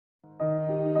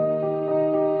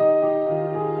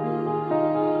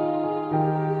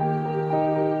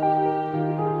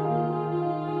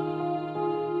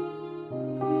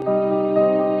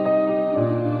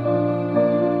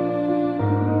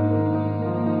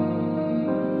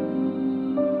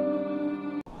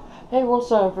Hey,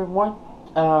 what's up, everyone?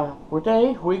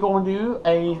 Today we're going to do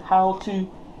a how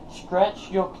to stretch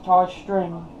your guitar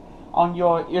string on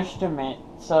your instrument.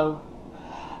 So,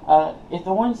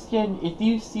 if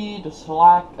you see the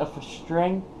slack of a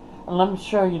string, let me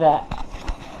show you that.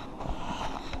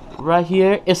 Right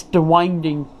here, it's the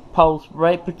winding post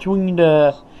right between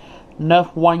the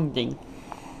nut winding.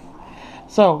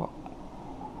 So,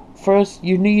 first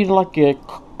you need like a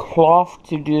cloth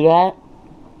to do that.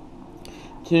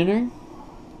 Tuner.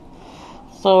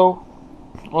 So,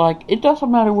 like, it doesn't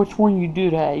matter which one you do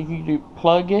that. You can do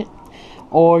plug it,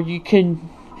 or you can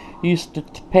use the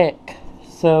pick.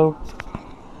 So,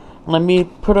 let me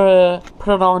put it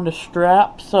on the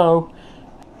strap. So,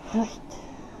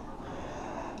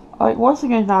 alright, once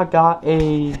again, I got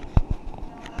the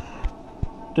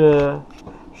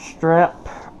strap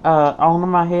on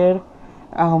my head.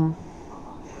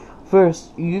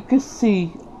 First, you can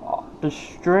see the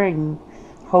string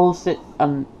holds it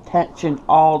on tension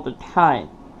all the time.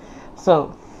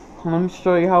 So, let me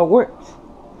show you how it works.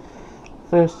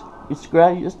 First, you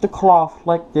grab the cloth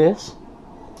like this.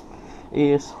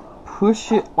 Is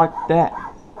push it like that.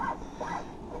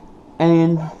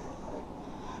 And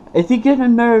if you're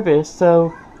getting nervous,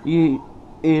 so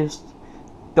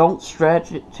don't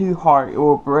stretch it too hard, it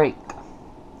will break.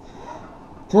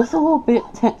 Just a little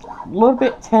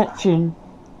bit tension.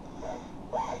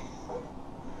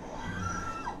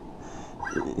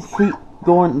 Keep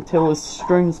going until the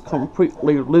string's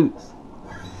completely loose.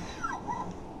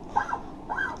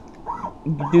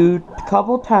 You do it a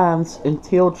couple times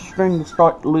until the string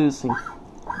starts losing.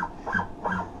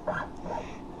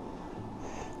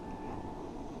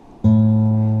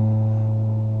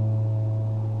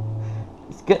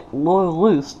 It's getting a little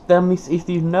loose. That means if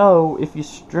your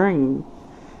string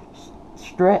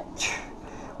stretch,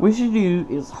 what you do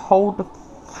is hold the,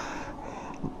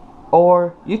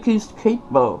 or you can use the cape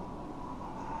bow,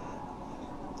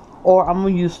 or I'm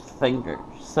gonna use the finger.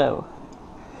 So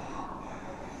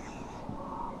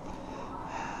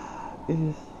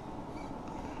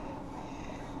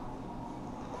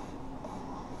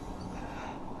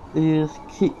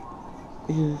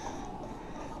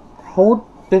hold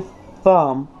the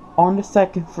thumb on the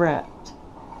second fret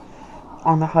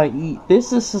on the high E.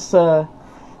 This is just a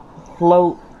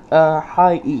low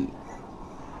high E.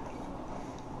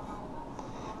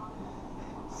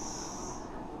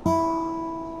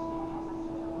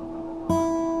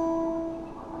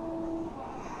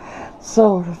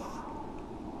 So,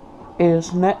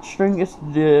 next string is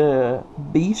the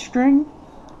B string.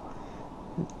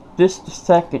 This is the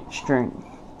second string.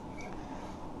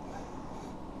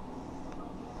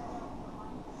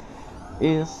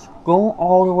 Is going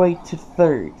all the way to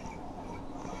third.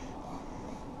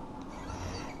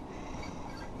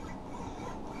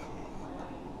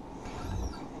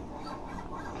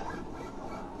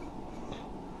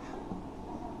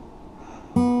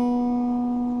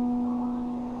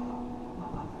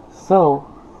 So,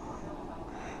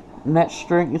 next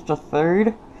string is the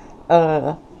third.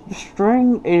 The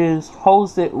string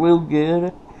holds it real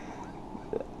good.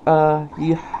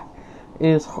 You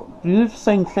do the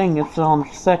same thing. It's on the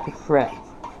second fret.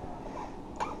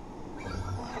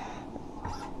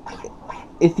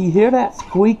 If you hear that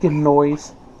squeaking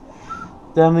noise,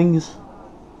 that means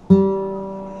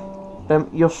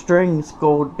your strings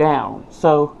go down.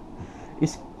 So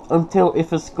if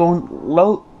it's going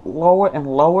lower and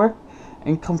lower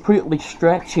and completely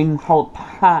stretching the whole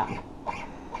time.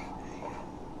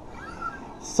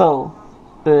 So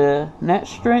the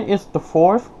next string is the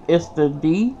fourth, is the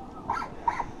D.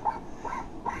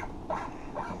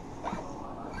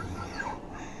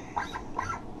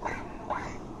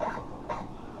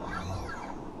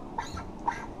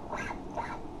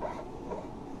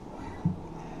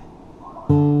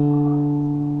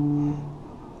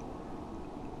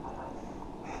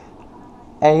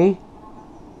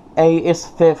 A is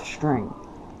fifth string.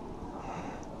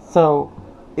 So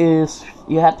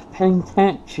you have to pay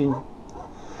attention.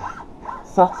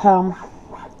 Sometimes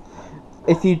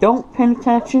if you don't pay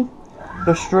attention,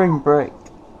 the string breaks.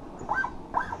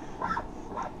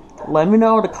 Let me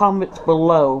know in the comments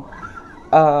below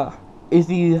if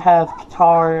you have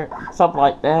guitar, stuff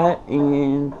like that,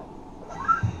 and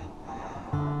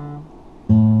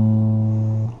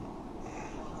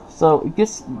so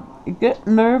you get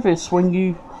nervous when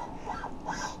you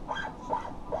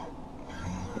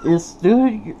do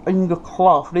it in the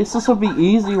cloth. This is be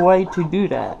easy way to do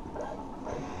that.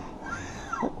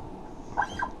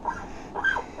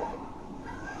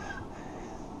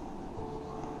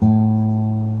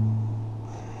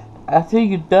 After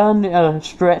you're done,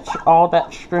 stretch all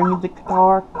that string of the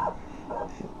guitar.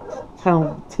 kind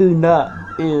of tuned up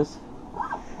is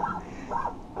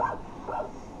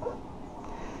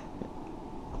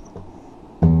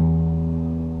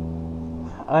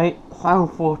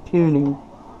sound for tuning.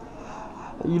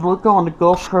 You look on the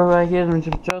GoPro right here and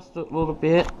adjust it a little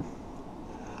bit.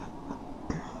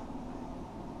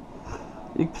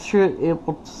 You should be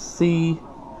able to see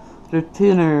the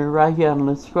tuner right here on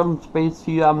the scrolling space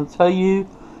here. I'm gonna tell you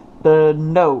the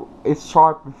note is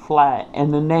sharp and flat,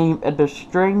 and the name of the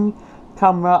string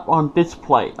come up on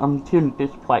display, on the tuner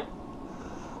display.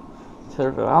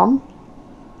 Turn it on.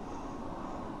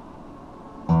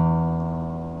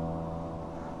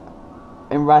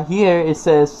 And right here it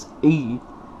says E.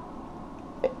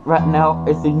 Right now,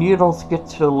 if the needles get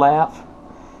to the left,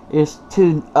 it's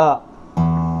tuned up.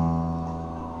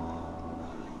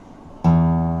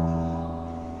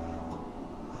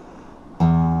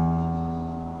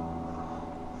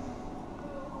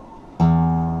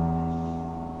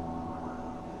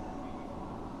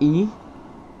 E?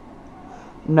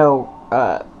 No,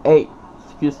 8.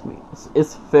 Excuse me.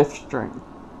 It's 5th string.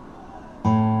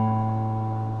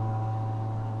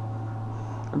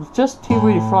 It's just too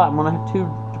really flat. I'm gonna have to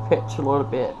the pitch a little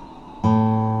bit.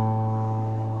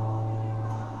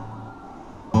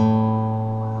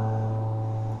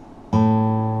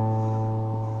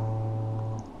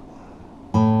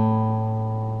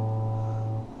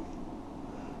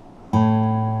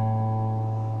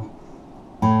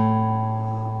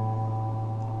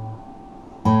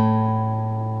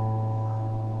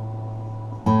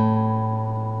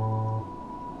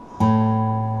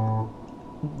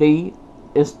 D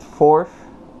is the 4th.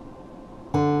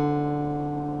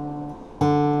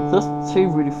 This too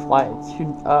really flat, it's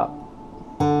tuned up.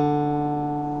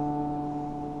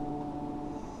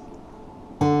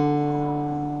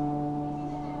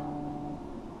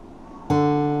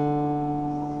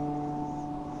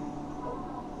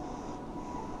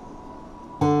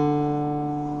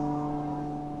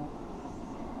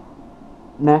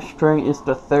 Next string is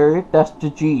the 3rd, that's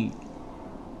the G.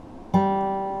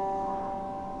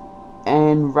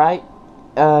 And right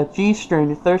G string,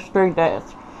 the 3rd string,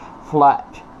 that's flat.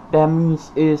 That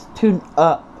means it's tuned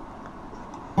up.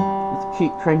 Let's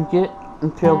keep cranking it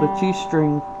until the G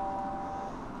string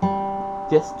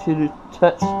gets to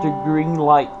touch the green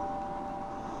light.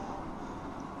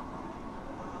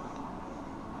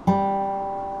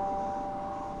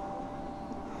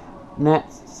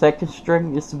 Next, 2nd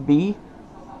string is B.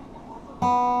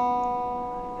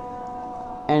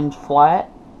 And flat.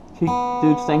 Keep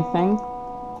do the same thing.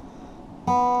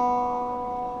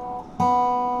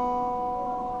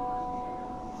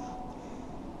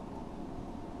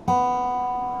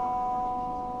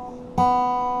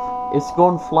 It's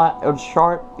going flat or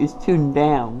sharp is tuned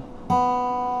down.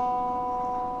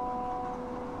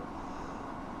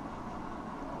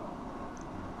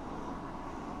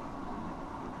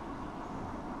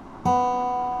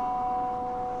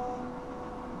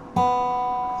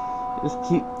 Just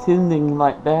keep tuning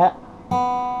like that.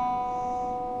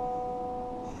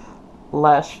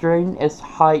 Last string is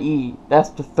high E. That's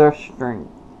the 3rd string.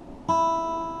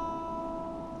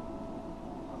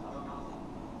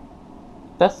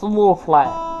 That's a little flat.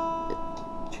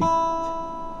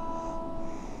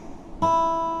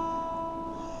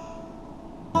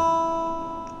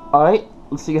 Alright,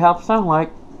 let's see how it sounds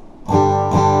like.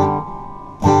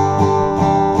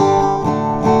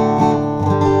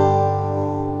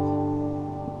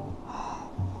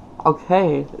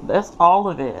 Okay, that's all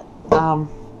of it.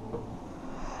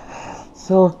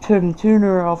 So turn the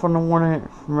tuner off when I want to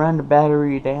run the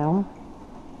battery down.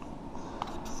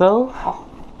 So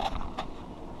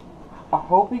I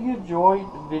hope you enjoyed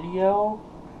the video.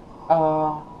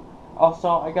 Also,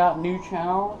 I got a new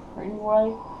channel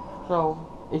anyway. So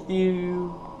if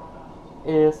you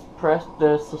press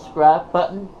the subscribe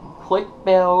button, click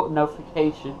bell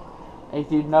notification, and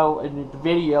if you know and the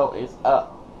video is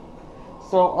up.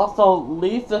 So also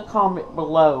leave the comment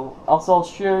below. Also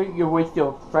share you with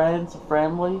your friends and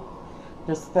family.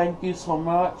 Just thank you so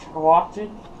much for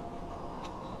watching.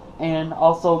 And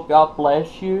also God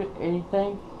bless you,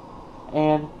 anything.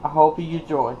 And I hope you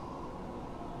enjoy.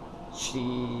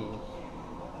 Cheese.